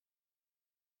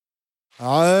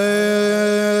عرسه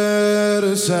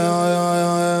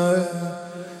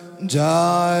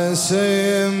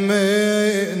جاسم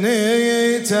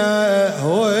نيته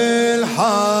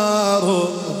والحارب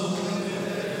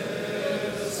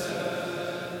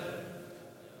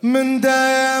من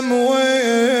دم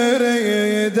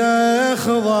وريد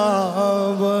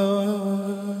خضابه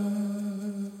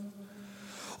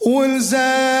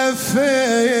والزفت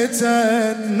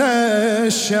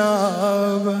النشابه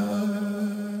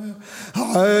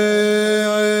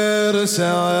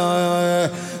عرسه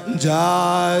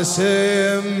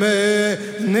جاسم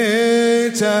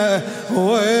نيته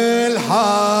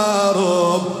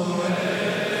والحارب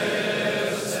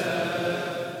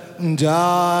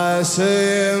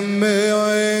جاسم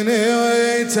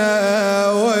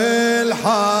نيته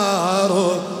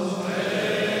والحارب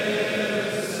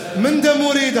من دم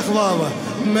وريد اخضابه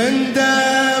من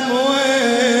دم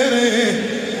وريد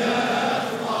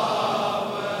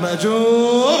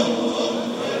مأجور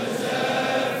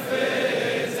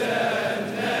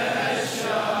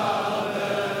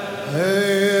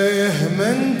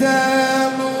من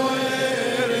دم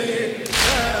وريد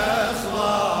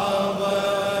اخضابه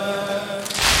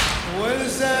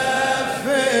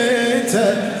والزفت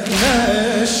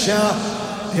نشا.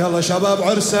 يلا شباب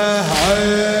عرسه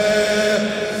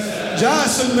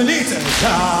جاسم منيته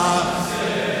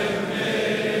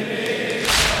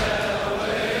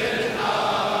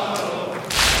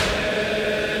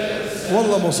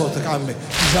والله مو صوتك عمي.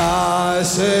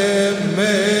 جاسم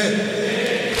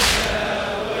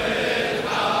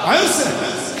عرسه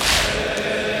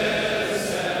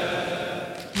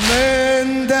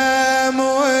من دم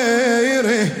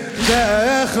ويريد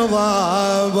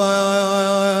اخضابه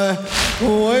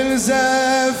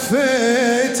والزفته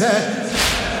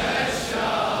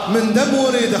من دم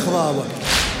وريد اخضابه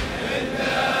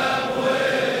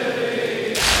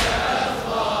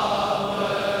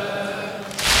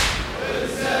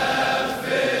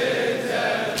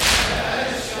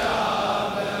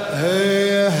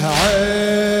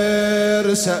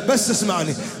بس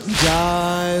اسمعني.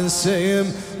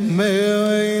 جاسم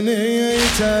منيته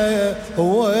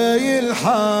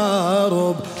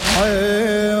والحارب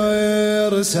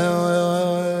عرسه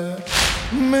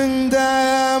من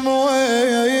دم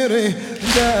ويريد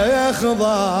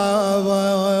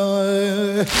اخضابه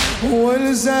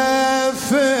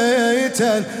والزفت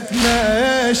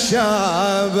النشابه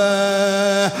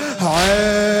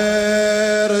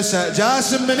عرسه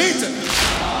جاسم منيته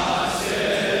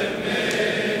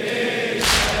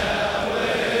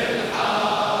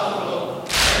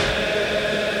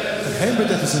الحين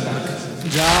بدأت أسمعك.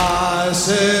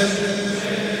 جاسم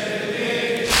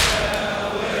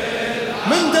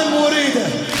من دم وريده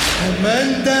من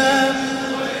دم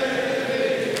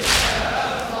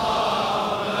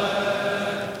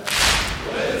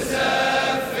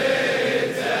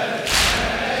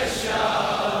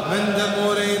من دم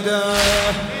وريده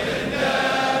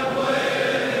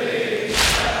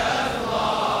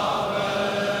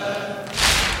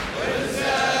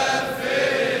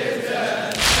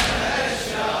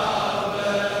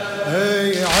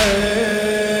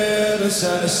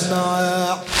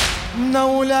اسمع من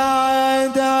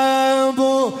اولاد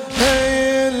ابو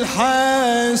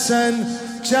الحسن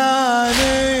كان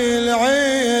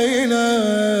العينه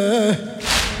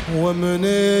ومن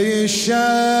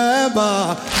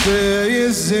الشباب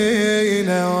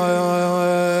الزينه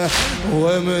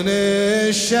ومن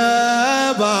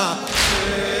الشباب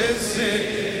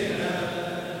الزينه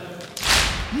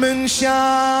من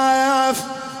شاف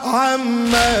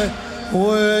عمه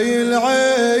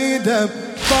والعيد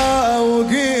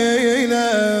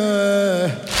طاوقينه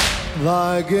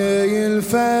ضاقي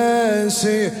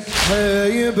الفاسي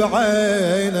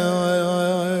بعينه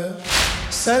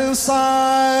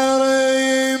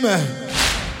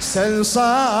سل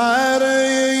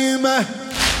صارمه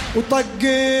وطق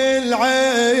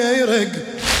العيرق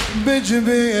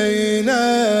بجبينه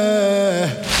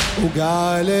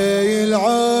وقال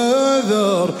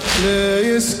العذر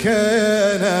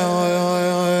ليسكنه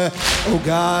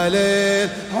وقال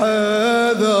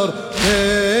العذر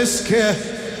ليسكنه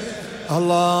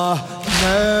الله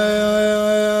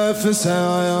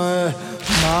نفسه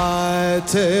ما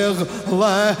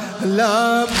تغلى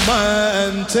لما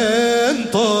انت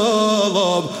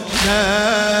تنطلب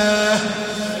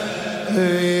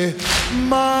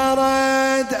ما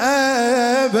رد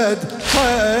ابد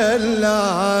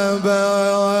طلابه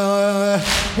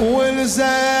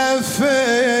والزفته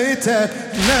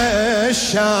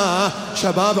نشا.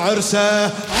 شباب عرسه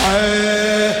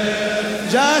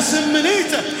جاسم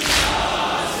منيته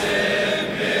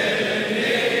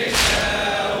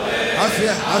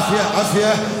عافية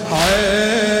عافية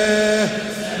عافية.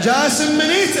 جاسم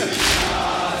منيته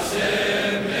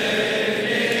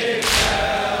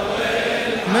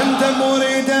من دم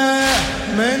وريده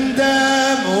من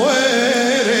دم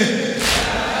وريده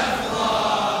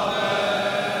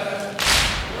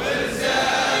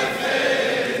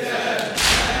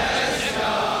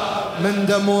من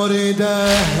دم وريده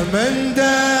من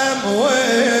دم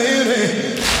وريده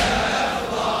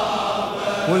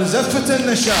والزفة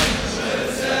النشاب.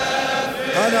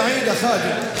 أنا عيده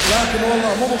خادم لكن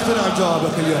والله مو مقتنع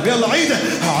بجوابك اليوم. يلا عيده.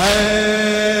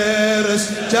 عرس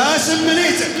جاسم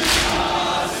منيته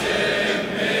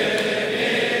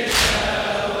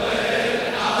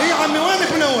اي يا عمي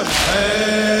وينك من اول؟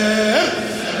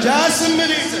 جاسم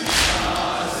منيته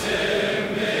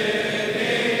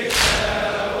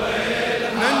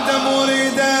من دم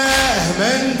وريده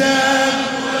من دم.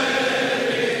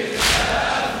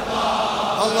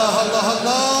 الله الله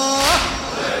الله.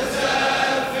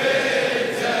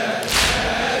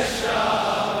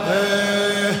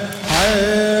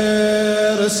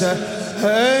 عرسه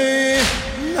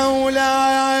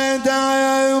لولا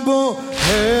دعبو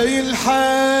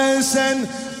الحسن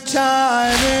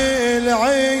كان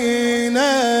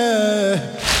العينه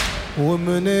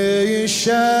ومن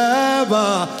الشباب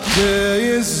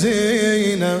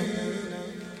الزينه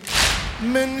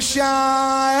من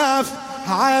شاف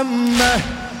عمه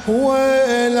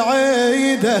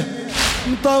والعيده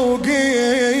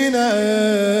مطوقينه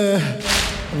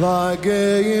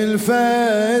ضاقي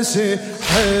الفاس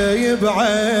حي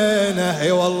بعينه.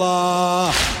 اي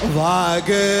والله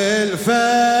ضاقي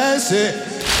الفاس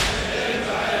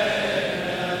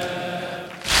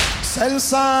سل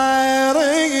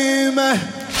صاريمه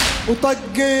وطق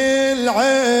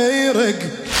العيرق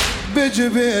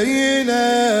بجبينه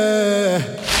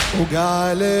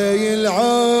وقال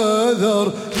العذر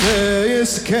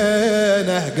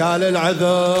يسكنه. قال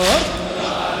العذر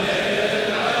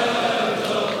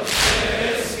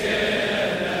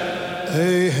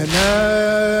ايه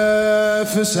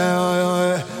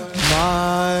نفسه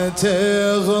ما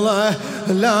تغلى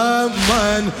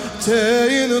لمن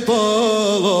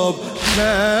تنطلب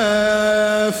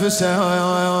نفسه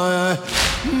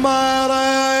ما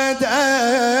رد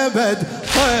ابد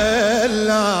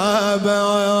طلابه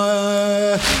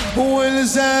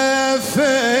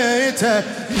والزفته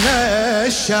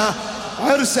نشا.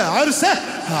 عرسه عرسه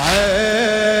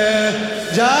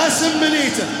جاسم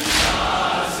منيته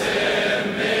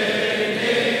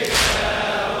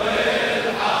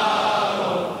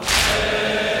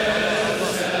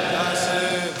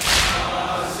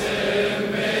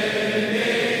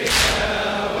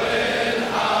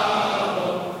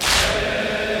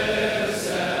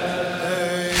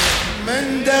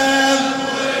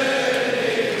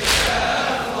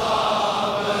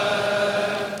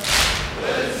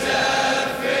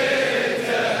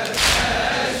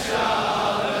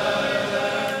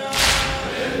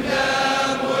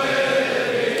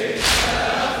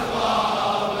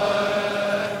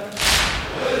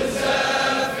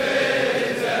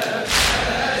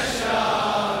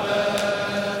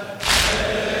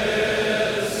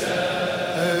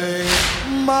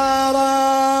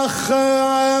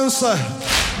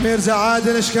ميرزا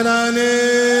عادل اشكلاني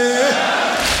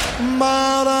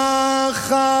ما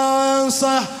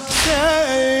رخصه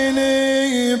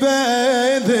سيني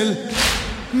بذل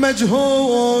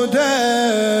مجهوده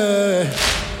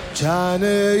كان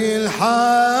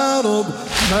الحرب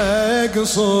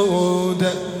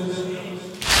مقصوده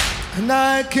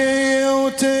هناك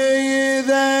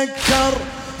وتذكر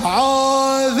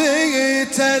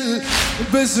عوذية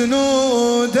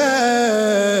البزنوده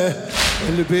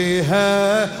اللي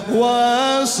بيها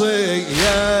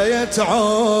وصية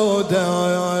تعود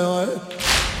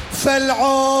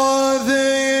فالعوذيته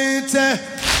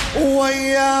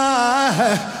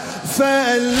وياه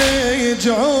فاللي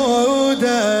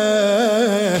جعوده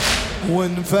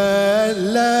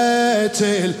وانفلت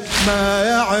ما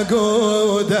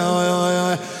يعقوده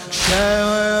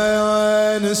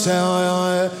شان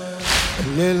سوا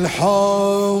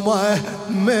للحومة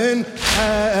من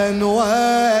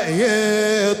أنواع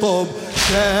يطب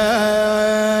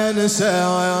شان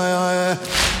سوا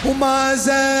وما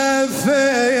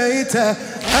زفيته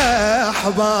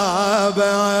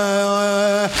أحبابه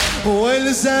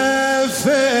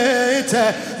والزفيته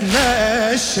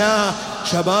نشا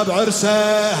شباب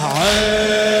عرسه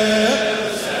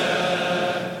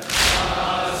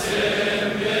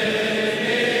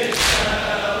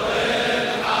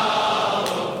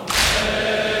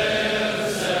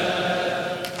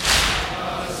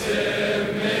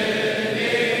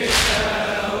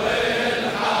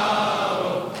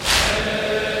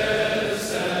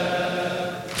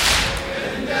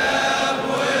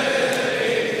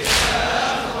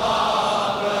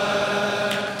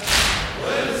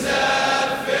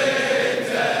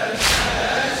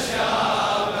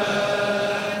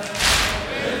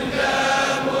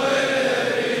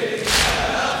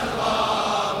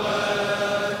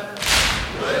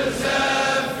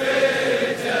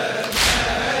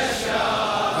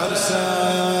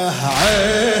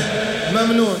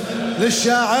ممنون.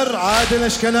 للشاعر عادل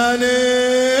اشكناني.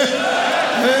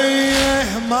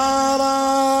 ايه ما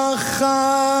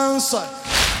رخص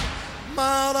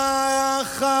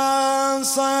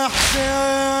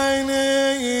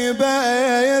حسيني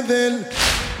بيذل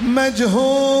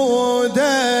مجهوده،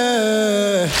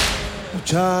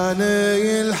 وكان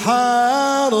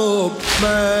الحرب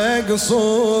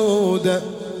مقصوده.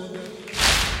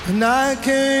 هناك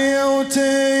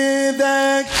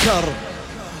وتذكر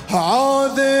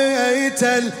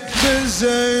عوذيته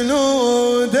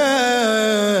بالزنوده،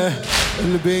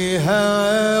 اللي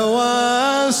بيها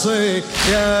واصي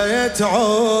يا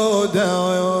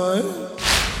تعوده.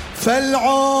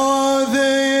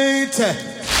 فالعوذيته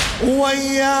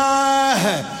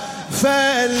وياها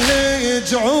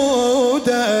فلج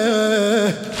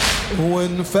عوده،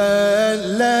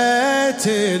 وانفلت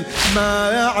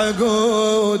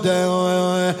المعقوده.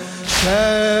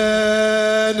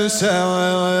 شنسه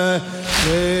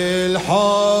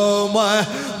الحومه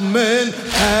من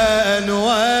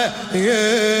انواع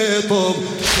يطب،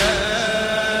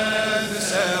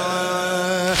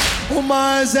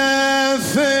 وما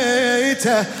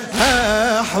زفيته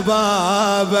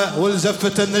أحبابه،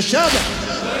 والزفة النشابة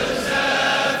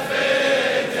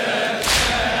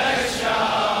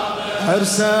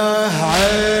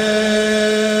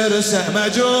عرسه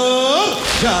مأجور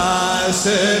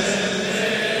جاسم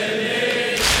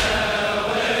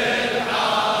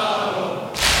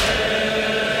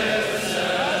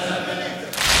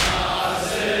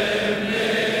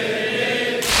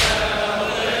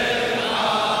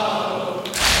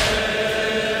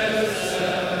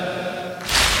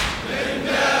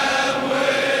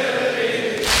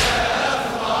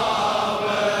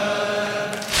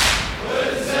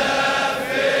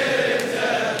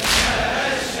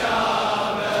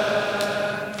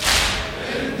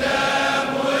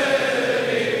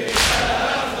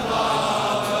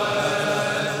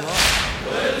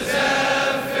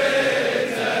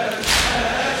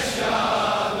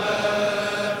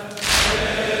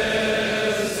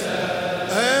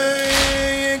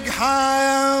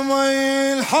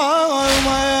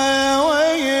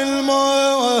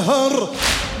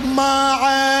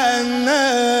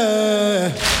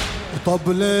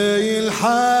طبلي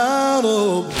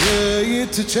الحرب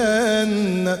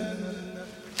يتجنى.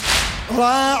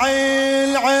 راعي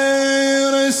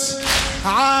العرس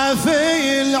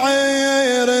عافي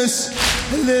العرس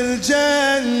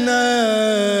للجنة،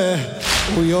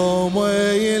 ويوم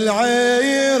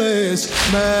العرس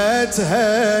ما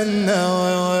تهنى،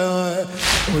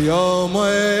 ويوم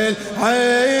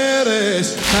العرس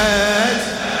ما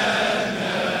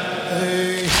تهنى.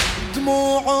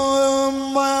 دموع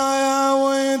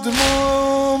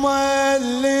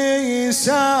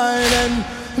سالا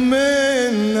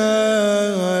منه،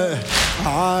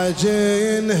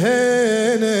 عاجن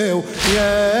هنا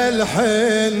ويا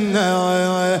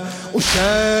الحنة،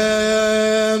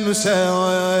 وشمسه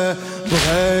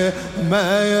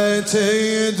بغيمة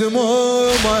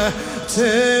دمومه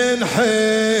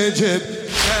تنحجب.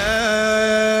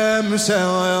 شمسه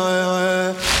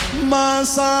ما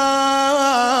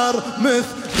صار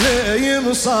مثل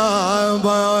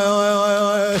مصابه،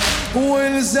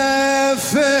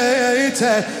 والزفيته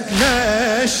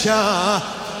نشا.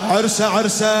 عرسه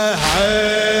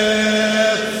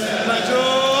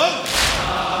مجور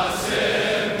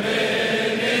قاسم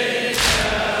مني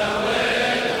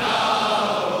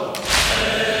والحرب.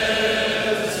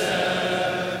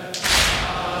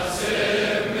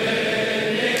 قاسم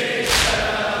مني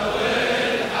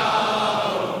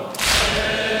والحرب.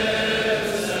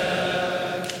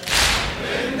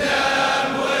 من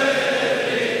دم وريد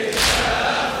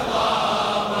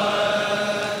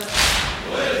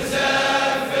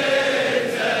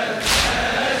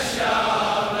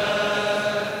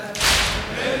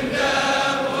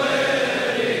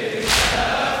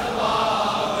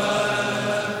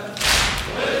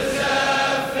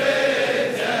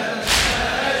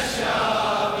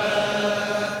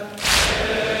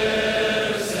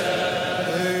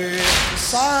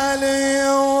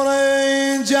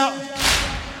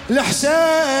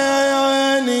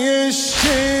الحسين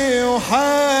يشكي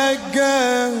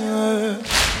وحقه،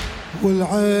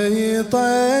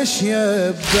 والعيطش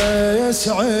يبس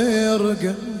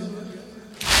عرقه،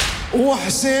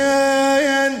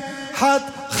 وحسين حط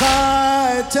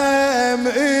خاتم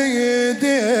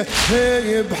ايديه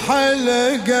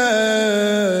بحلقه،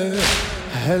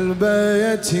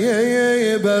 هالبيت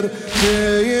يبر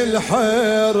في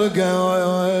الحرقه،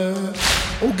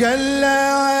 وقال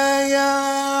له يا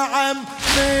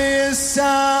عمي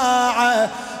الساعة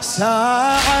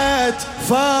ساعة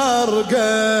فرقه،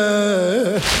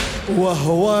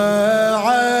 وهو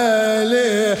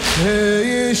عليه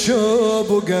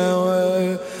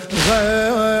يشبقه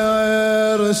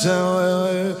غرسه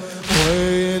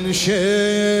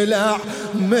وينشلع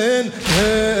من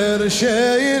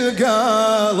هرشي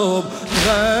القلب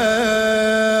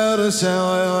غرسه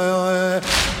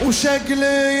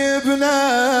وشقلي ابن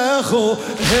اخو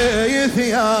هي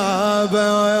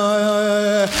ثيابه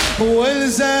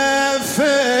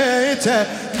والزفيته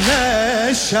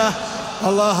نشه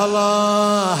الله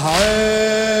الله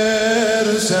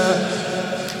عرسه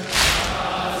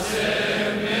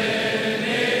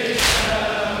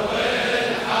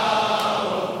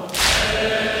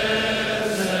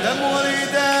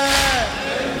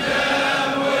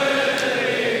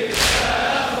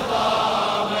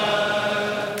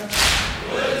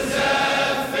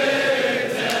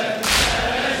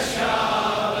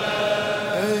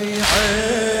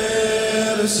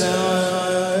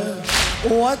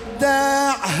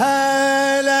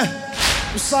ودعها له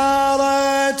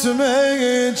صارت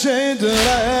من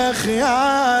جدر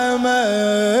خيامه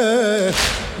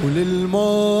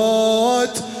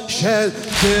وللموت شد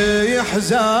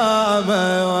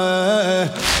حزامه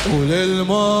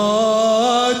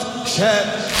وللموت شد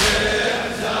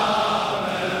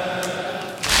حزامه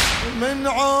من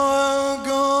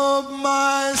عقب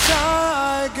ما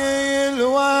ساقي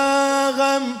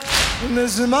الوغم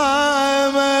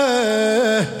نزمامه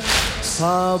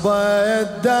صاب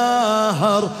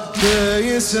الدهر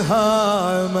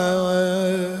بيسهامه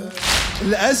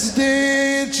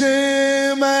الأسدي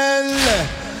جمله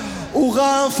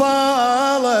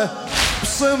وغفاله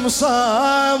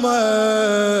بصمصامه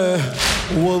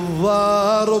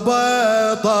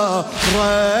والضربة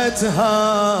طرت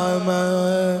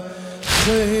هامه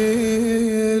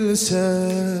خلسه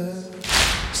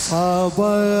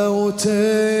صابه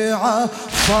وتعفر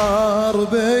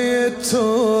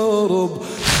بالترب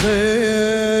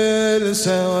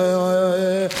خلسه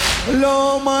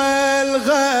لو ما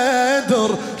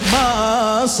الغدر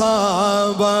ما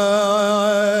صابه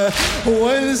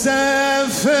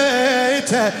والزفيته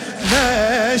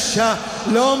نشا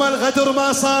لو ما الغدر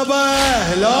ما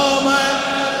صابه لو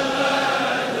ما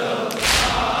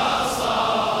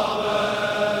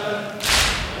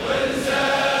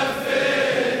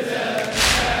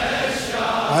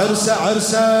عرسه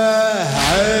عرسه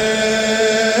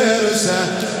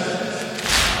عرسه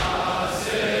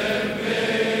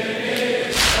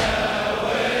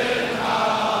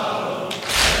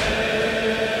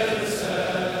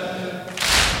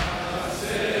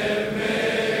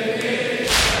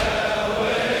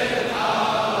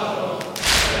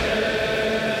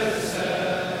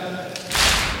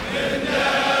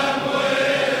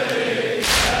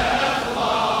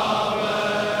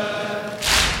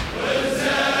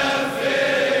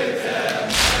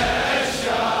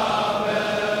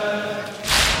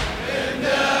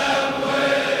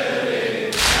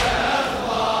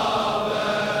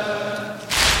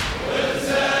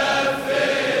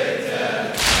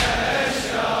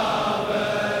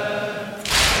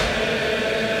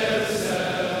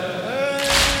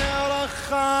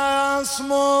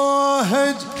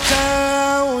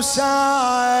مهجته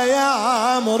وسايا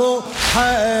عمرو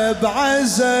حب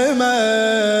عزمه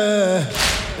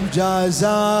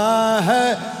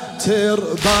وجازاها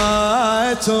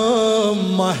تربات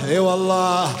امه اي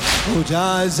والله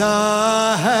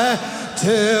وجازاها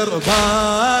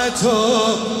تربات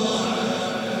امه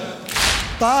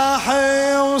طاح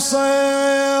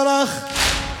وصرخ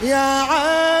يا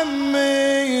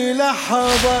عمي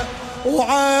لحظه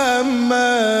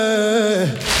وعمه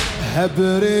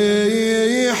هب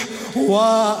ريح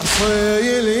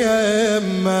واصيل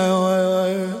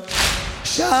يمه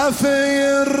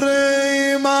شافي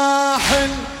الرماح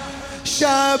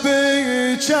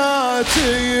شابي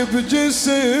كاتي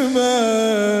بجسمه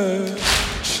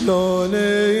شلون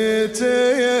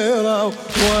يتيرى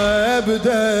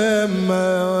وبدمه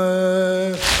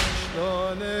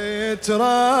شلون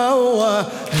يتروى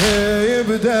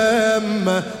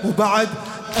بدمه وبعد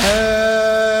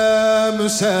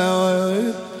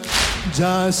أمسى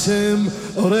جاسم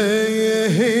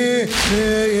ريهي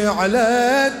على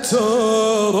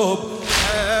الترب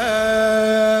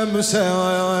أمسى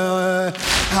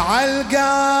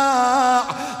عالقاع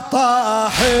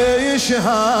طاح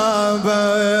شهابه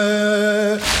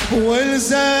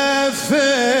والزفيته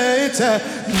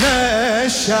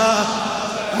نشا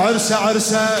عرسه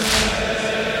عرسه